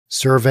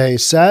Survey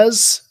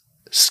says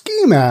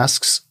ski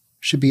masks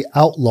should be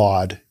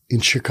outlawed in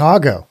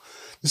Chicago.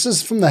 This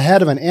is from the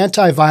head of an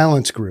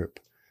anti-violence group.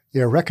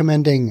 They are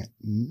recommending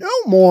no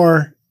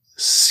more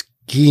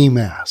ski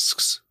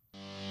masks.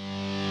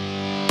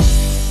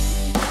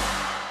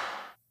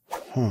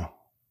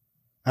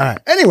 All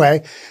right.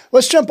 Anyway,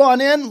 let's jump on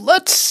in.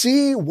 Let's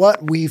see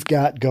what we've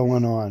got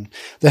going on.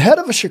 The head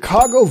of a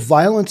Chicago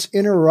violence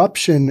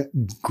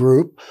interruption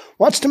group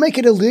wants to make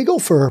it illegal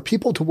for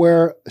people to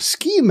wear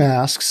ski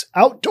masks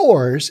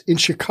outdoors in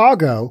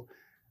Chicago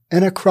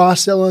and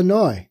across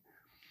Illinois.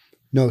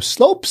 No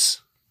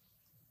slopes,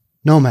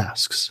 no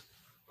masks.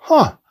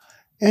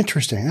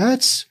 Interesting.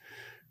 It's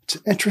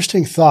an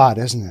interesting thought,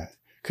 isn't it?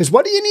 Because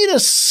what do you need a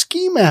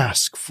ski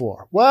mask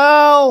for?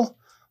 Well,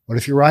 what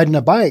if you're riding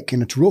a bike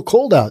and it's real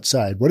cold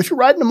outside? What if you're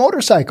riding a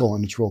motorcycle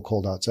and it's real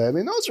cold outside? I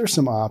mean, those are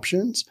some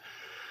options.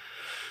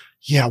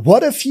 Yeah.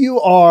 What if you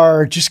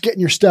are just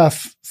getting your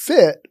stuff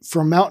fit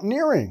for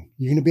mountaineering?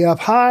 You're going to be up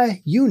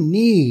high. You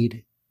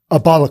need a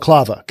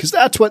balaclava because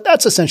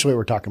that's essentially what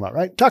we're talking about,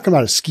 right? Talking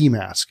about a ski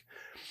mask.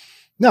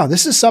 Now,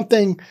 this is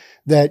something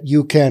that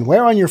you can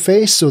wear on your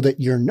face so that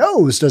your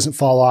nose doesn't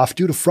fall off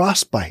due to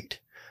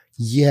frostbite.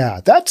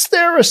 Yeah, that's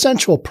their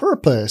essential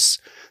purpose.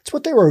 It's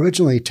what they were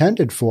originally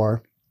intended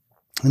for.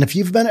 And if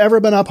you've ever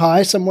been up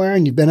high somewhere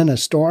and you've been in a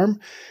storm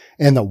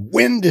and the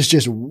wind is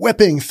just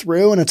whipping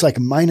through and it's like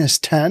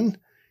 -10,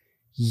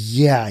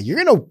 yeah,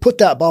 you're going to put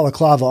that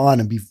balaclava on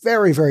and be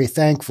very, very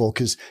thankful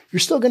because you're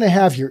still going to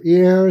have your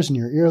ears and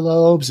your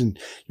earlobes and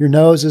your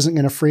nose isn't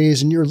going to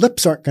freeze and your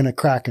lips aren't going to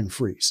crack and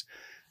freeze.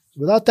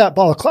 Without that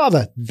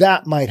balaclava,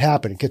 that might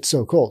happen. It gets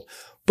so cold.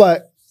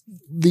 But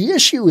the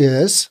issue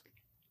is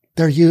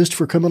they're used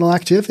for criminal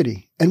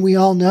activity and we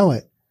all know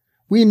it.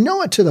 We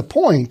know it to the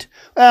point,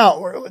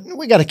 well,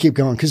 we got to keep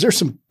going because there's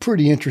some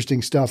pretty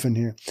interesting stuff in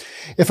here.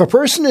 If a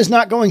person is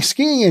not going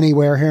skiing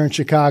anywhere here in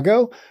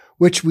Chicago,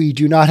 which we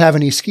do not have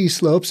any ski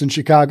slopes in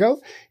Chicago,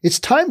 it's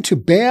time to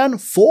ban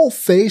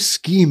full-face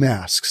ski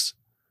masks.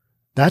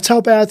 That's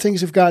how bad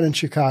things have gotten in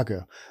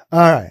Chicago.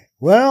 All right.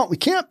 Well, we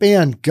can't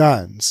ban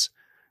guns.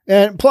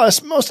 And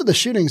plus, most of the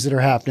shootings that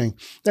are happening,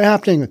 they're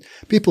happening with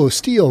people who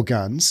steal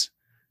guns.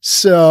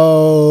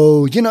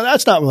 So,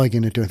 that's not really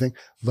going to do anything.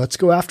 Let's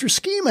go after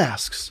ski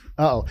masks.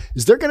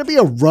 Is there going to be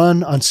a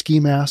run on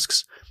ski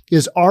masks?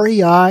 Is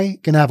REI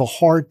going to have a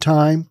hard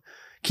time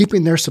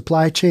keeping their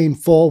supply chain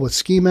full with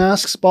ski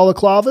masks,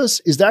 balaclavas?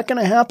 Is that going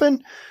to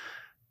happen?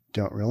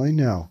 Don't really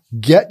know.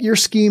 Get your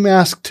ski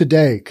mask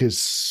today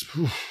because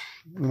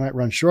we might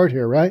run short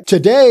here, right?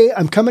 Today,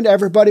 I'm coming to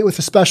everybody with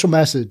a special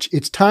message.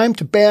 It's time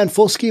to ban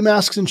full ski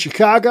masks in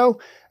Chicago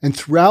and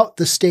throughout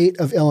the state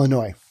of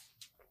Illinois.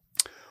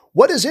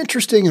 What is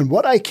interesting and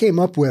what I came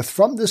up with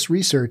from this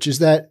research is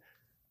that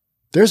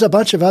there's a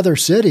bunch of other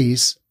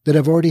cities that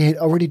have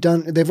already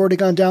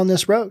gone down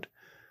this road.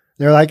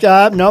 They're like,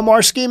 no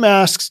more ski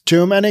masks.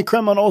 Too many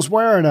criminals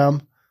wearing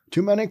them.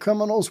 Too many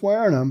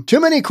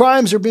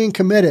crimes are being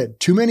committed.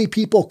 Too many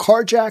people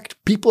carjacked.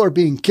 People are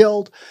being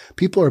killed.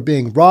 People are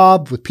being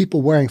robbed with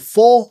people wearing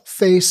full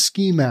face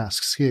ski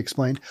masks, he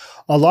explained.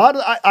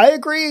 I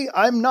agree.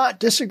 I'm not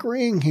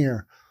disagreeing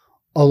here.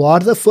 A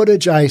lot of the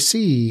footage I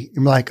see,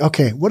 I'm like,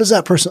 okay, what is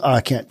that person? I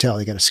can't tell.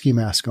 They got a ski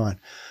mask on.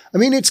 I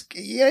mean,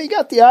 you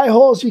got the eye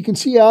holes you can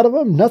see out of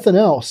them, nothing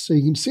else. So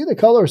you can see the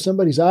color of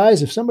somebody's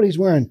eyes. If somebody's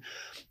wearing,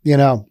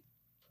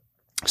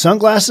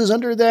 sunglasses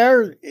under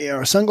there,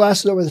 or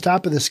sunglasses over the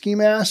top of the ski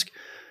mask,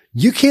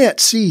 you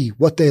can't see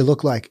what they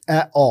look like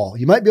at all.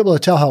 You might be able to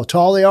tell how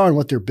tall they are and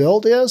what their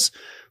build is.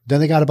 Then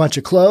they got a bunch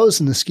of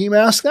clothes and the ski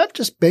mask. That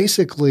just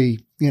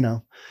basically,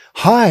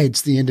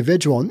 hides the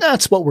individual. And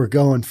that's what we're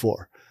going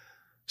for.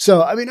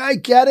 So, I mean, I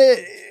get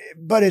it,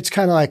 but it's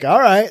kind of like,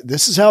 all right,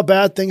 this is how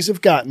bad things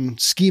have gotten.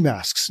 Ski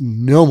masks,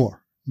 no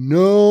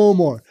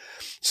more.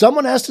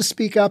 Someone has to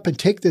speak up and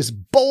take this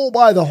bull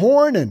by the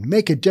horn and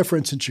make a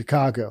difference in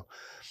Chicago.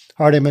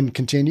 Hardiman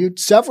continued,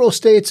 several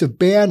states have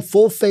banned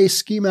full-face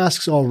ski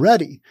masks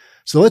already.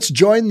 So let's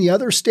join the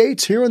other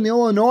states here in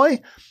Illinois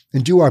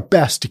and do our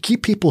best to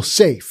keep people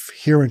safe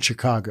here in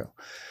Chicago.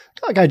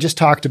 Like I just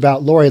talked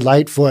about, Lori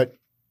Lightfoot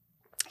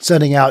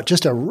sending out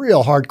just a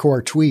real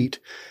hardcore tweet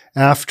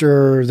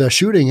after the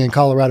shooting in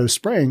Colorado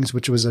Springs,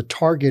 which was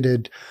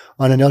targeted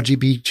on an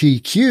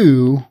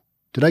LGBTQ.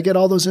 Did I get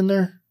all those in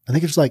there? I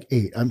think it's like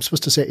 8. I'm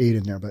supposed to say 8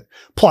 in there, but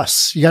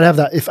plus, you got to have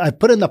that. If I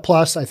put in the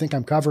plus, I think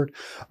I'm covered.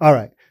 All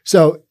right.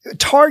 So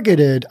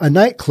targeted a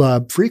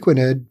nightclub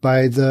frequented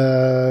by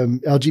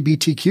the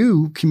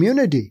LGBTQ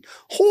community.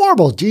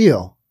 Horrible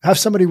deal. Have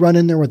somebody run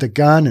in there with a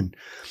gun and,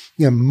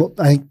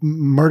 I think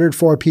murdered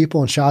 4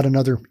 people and shot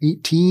another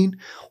 18.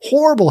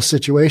 Horrible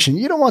situation.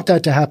 You don't want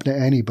that to happen to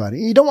anybody.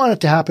 You don't want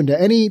it to happen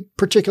to any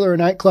particular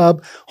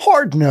nightclub.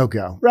 Hard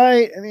no-go,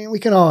 right? I mean, we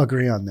can all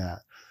agree on that.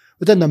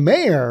 But then the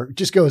mayor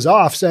just goes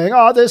off saying,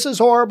 this is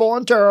horrible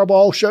and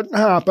terrible, shouldn't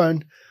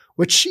happen,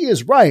 which she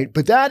is right.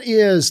 But that's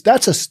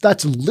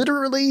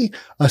literally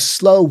a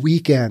slow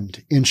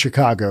weekend in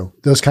Chicago,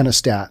 those kind of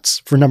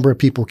stats for number of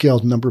people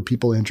killed, number of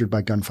people injured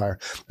by gunfire.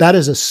 That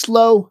is a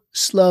slow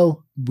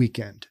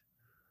weekend.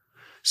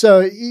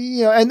 So,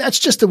 and that's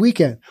just the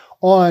weekend.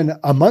 On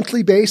a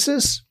monthly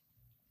basis,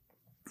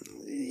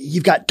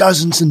 you've got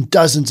dozens and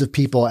dozens of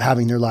people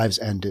having their lives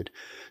ended.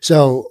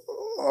 So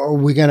are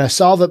we going to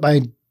solve it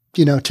by,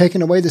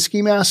 taking away the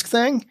ski mask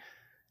thing?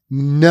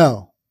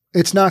 No,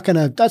 that's not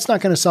going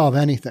to solve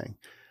anything,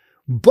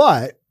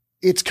 but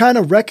it's kind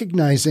of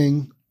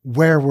recognizing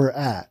where we're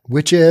at,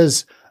 which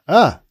is,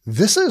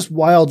 this is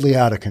wildly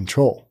out of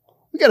control.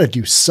 We got to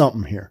do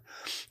something here.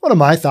 One of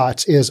my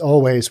thoughts is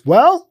always,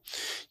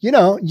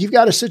 you've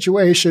got a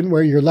situation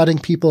where you're letting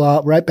people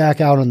out right back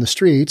out on the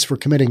streets for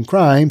committing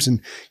crimes,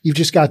 and you've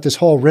just got this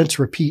whole rinse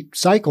repeat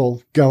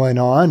cycle going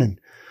on. And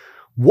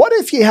what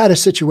if you had a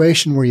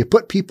situation where you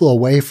put people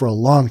away for a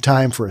long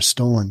time for a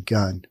stolen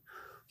gun?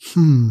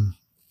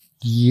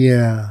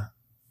 Yeah.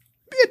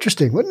 Be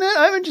interesting, wouldn't it?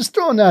 I'm just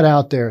throwing that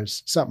out there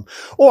as something.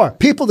 Or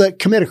people that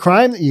commit a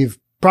crime that you've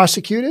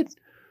prosecuted,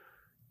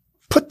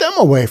 put them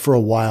away for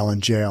a while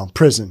in jail,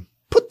 prison.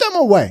 Put them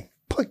away.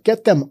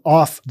 Get them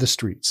off the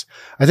streets.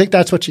 I think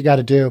that's what you got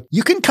to do.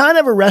 You can kind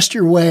of arrest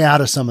your way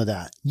out of some of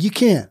that. You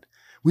can.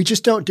 We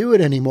just don't do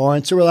it anymore.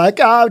 And so we're like,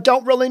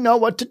 don't really know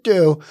what to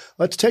do.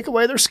 Let's take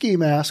away their ski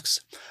masks.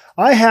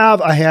 I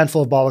have a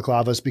handful of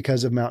balaclavas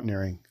because of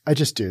mountaineering. I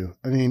just do.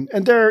 And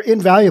they're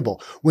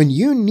invaluable. When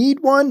you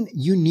need one,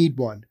 you need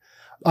one.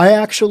 I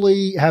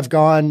actually have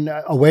gone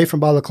away from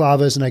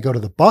balaclavas and I go to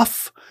the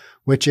buff,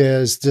 which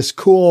is this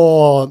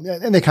cool,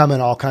 and they come in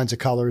all kinds of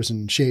colors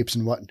and shapes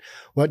and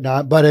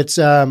whatnot. But it's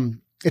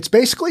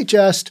basically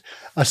just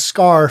a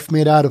scarf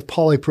made out of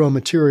polypro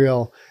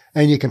material,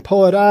 and you can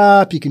pull it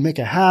up. You can make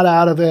a hat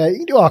out of it. You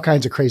can do all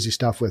kinds of crazy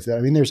stuff with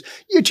it. There's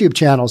YouTube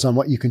channels on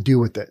what you can do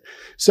with it.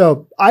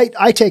 So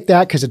I take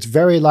that because it's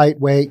very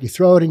lightweight. You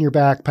throw it in your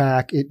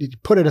backpack. You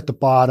put it at the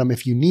bottom.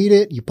 If you need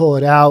it, you pull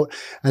it out.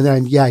 And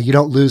then, you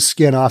don't lose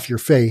skin off your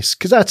face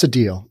because that's a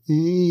deal.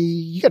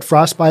 You get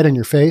frostbite on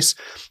your face.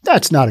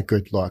 That's not a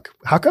good look.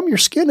 How come your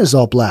skin is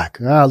all black?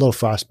 A little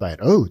frostbite.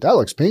 Oh, that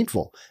looks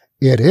painful.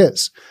 It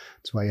is.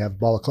 That's why you have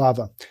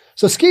balaclava.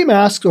 So ski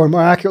masks, or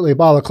more accurately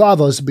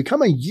balaclavas, have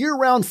become a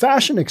year-round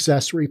fashion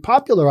accessory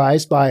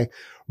popularized by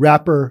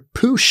rapper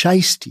Pooh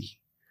Shiesty.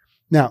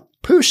 Now,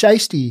 Pooh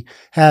Shiesty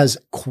has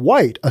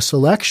quite a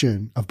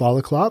selection of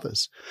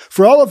balaclavas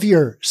for all of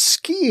your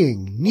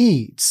skiing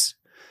needs.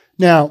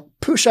 Now,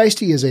 Pooh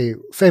Shiesty is a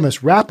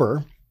famous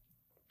rapper,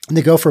 and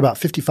they go for about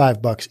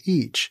 $55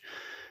 each.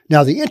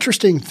 Now, the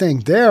interesting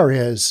thing there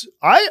is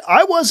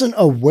I wasn't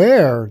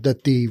aware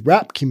that the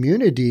rap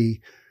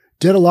community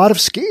did a lot of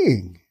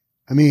skiing.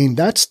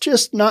 That's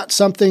just not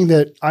something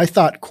that I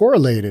thought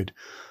correlated.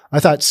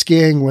 I thought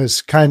skiing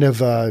was kind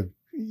of a,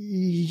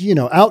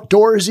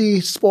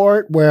 outdoorsy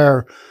sport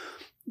where,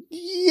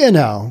 you're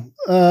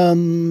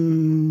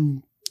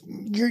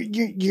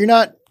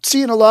not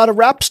seeing a lot of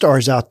rap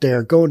stars out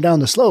there going down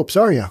the slopes,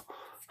 are you?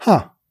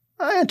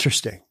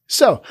 Interesting.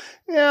 So,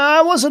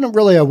 I wasn't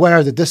really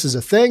aware that this is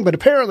a thing, but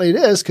apparently it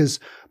is, because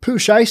Pooh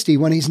Shiesty,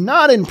 when he's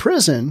not in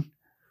prison,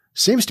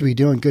 seems to be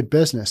doing good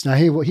business. Now,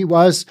 he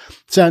was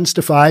sentenced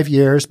to 5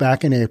 years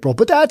back in April,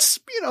 but that's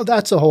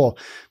a whole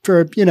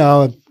for, a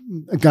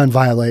gun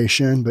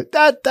violation, but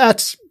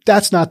that's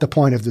not the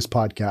point of this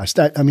podcast.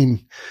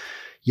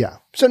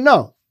 So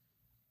no,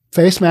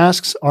 face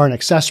masks are an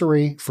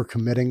accessory for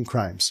committing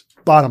crimes.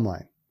 Bottom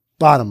line.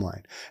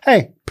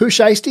 Hey, Pooh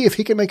Shiesty, if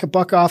he can make a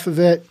buck off of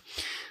it,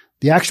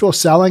 the actual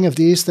selling of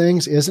these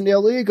things isn't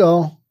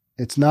illegal.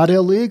 It's not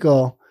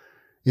illegal.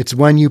 It's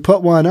when you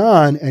put one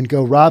on and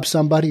go rob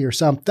somebody or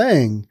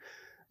something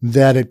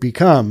that it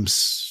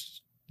becomes,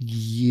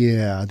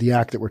 the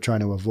act that we're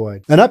trying to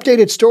avoid. An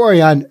updated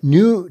story on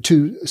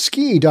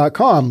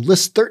newtoski.com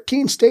lists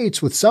 13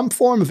 states with some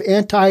form of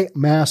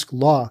anti-mask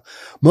law.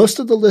 Most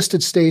of the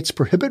listed states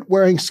prohibit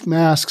wearing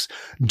masks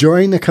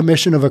during the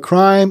commission of a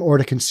crime or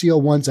to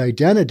conceal one's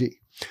identity.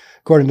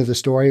 According to the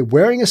story,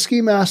 wearing a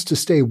ski mask to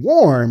stay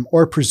warm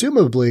or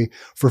presumably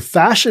for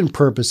fashion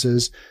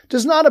purposes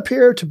does not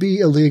appear to be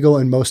illegal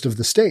in most of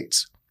the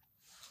states.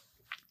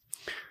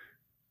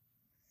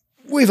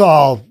 We've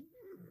all,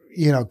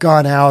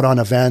 gone out on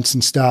events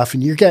and stuff,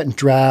 and you're getting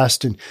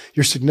dressed and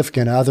your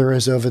significant other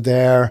is over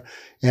there.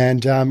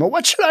 And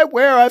what should I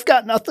wear? I've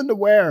got nothing to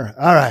wear.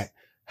 All right.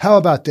 How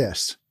about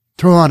this?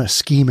 Throw on a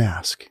ski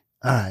mask.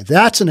 All right,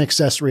 that's an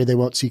accessory they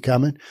won't see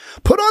coming.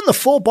 Put on the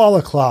full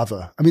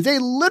balaclava. They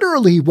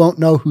literally won't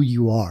know who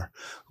you are.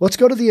 Let's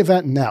go to the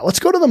event now. Let's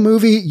go to the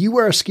movie. You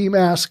wear a ski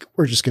mask.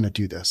 We're just going to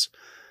do this.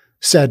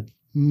 Said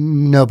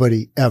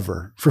nobody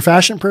ever. For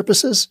fashion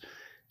purposes?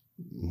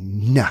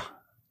 No.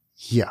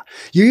 Yeah.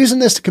 You're using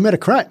this to commit a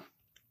crime.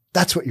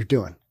 That's what you're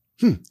doing.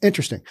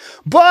 Interesting.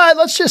 But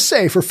let's just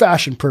say for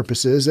fashion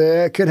purposes,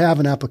 it could have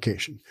an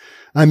application.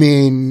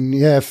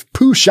 If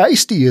Pooh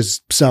Shiesty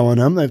is selling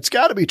them, it's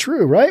got to be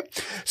true, right?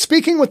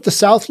 Speaking with the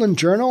Southland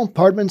Journal,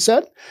 Hardiman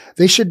said,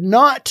 they should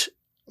not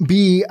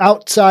be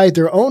outside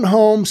their own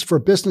homes for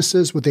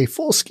businesses with a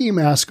full ski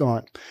mask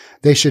on.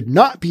 They should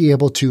not be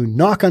able to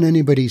knock on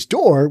anybody's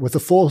door with a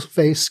full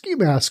face ski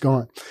mask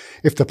on.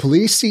 If the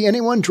police see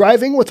anyone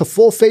driving with a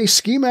full face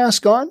ski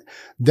mask on,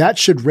 that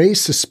should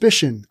raise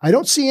suspicion. I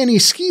don't see any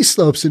ski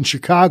slopes in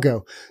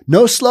Chicago.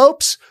 No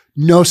slopes,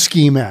 no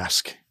ski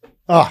mask.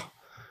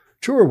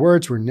 Truer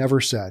words were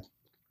never said.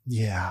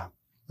 Yeah.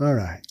 All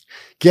right.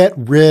 Get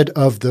rid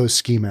of those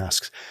ski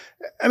masks.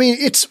 I mean,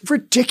 it's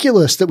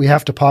ridiculous that we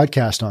have to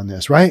podcast on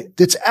this, right?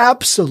 It's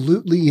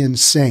absolutely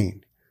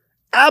insane.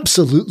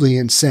 Absolutely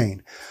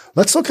insane.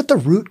 Let's look at the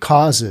root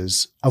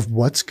causes of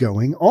what's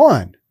going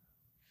on.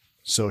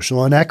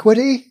 Social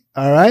inequity.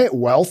 All right.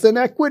 Wealth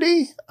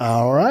inequity.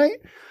 All right.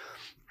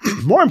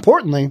 More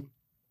importantly,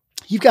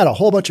 you've got a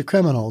whole bunch of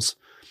criminals.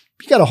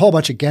 You've got a whole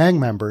bunch of gang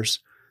members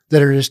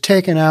that are just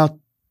taking out,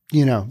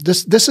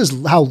 this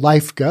is how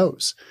life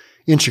goes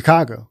in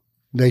Chicago.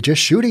 They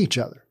just shoot each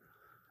other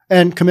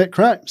and commit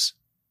crimes,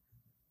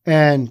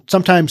 and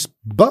sometimes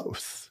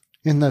both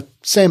in the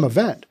same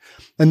event.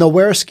 And they'll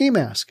wear a ski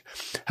mask.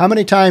 How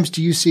many times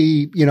do you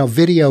see,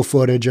 video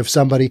footage of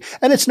somebody?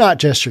 And it's not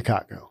just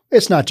Chicago.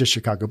 It's not just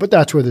Chicago, but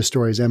that's where the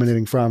story is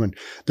emanating from. And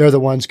they're the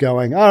ones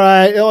going, all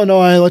right,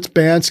 Illinois, let's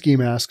ban ski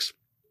masks.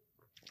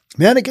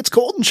 Man, it gets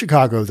cold in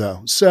Chicago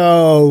though.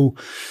 So,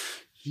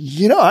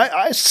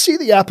 I see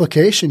the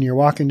application. You're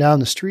walking down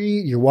the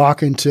street, you're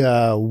walking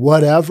to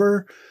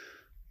whatever,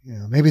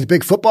 maybe the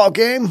big football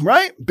game,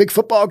 right? Big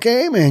football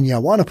game. And you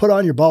want to put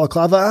on your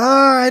balaclava.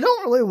 I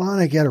don't really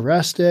want to get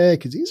arrested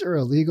because these are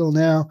illegal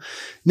now.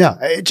 No,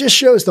 it just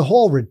shows the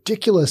whole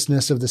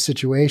ridiculousness of the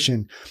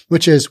situation,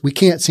 which is we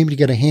can't seem to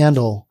get a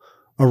handle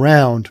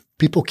around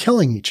people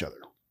killing each other.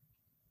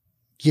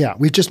 Yeah,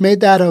 we've just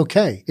made that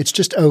okay. It's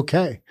just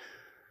okay.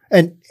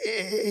 And,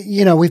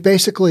 we've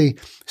basically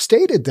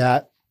stated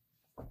that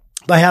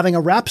by having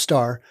a rap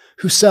star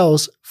who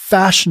sells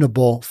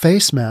fashionable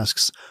face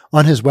masks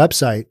on his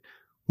website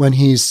when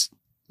he's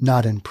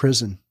not in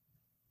prison.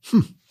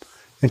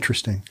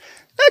 Interesting.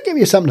 That gave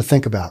you something to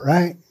think about,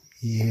 right?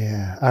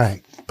 Yeah. All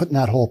right. Putting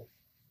that whole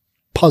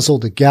puzzle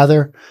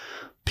together,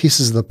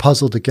 pieces of the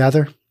puzzle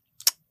together.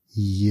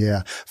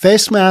 Yeah.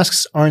 Face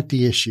masks aren't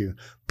the issue.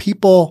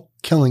 People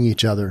killing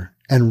each other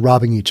and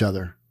robbing each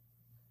other.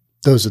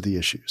 Those are the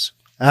issues.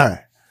 All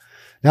right.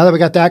 Now that we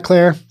got that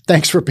clear,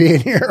 thanks for being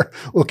here.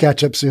 We'll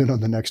catch up soon on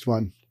the next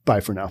one.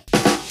 Bye for now.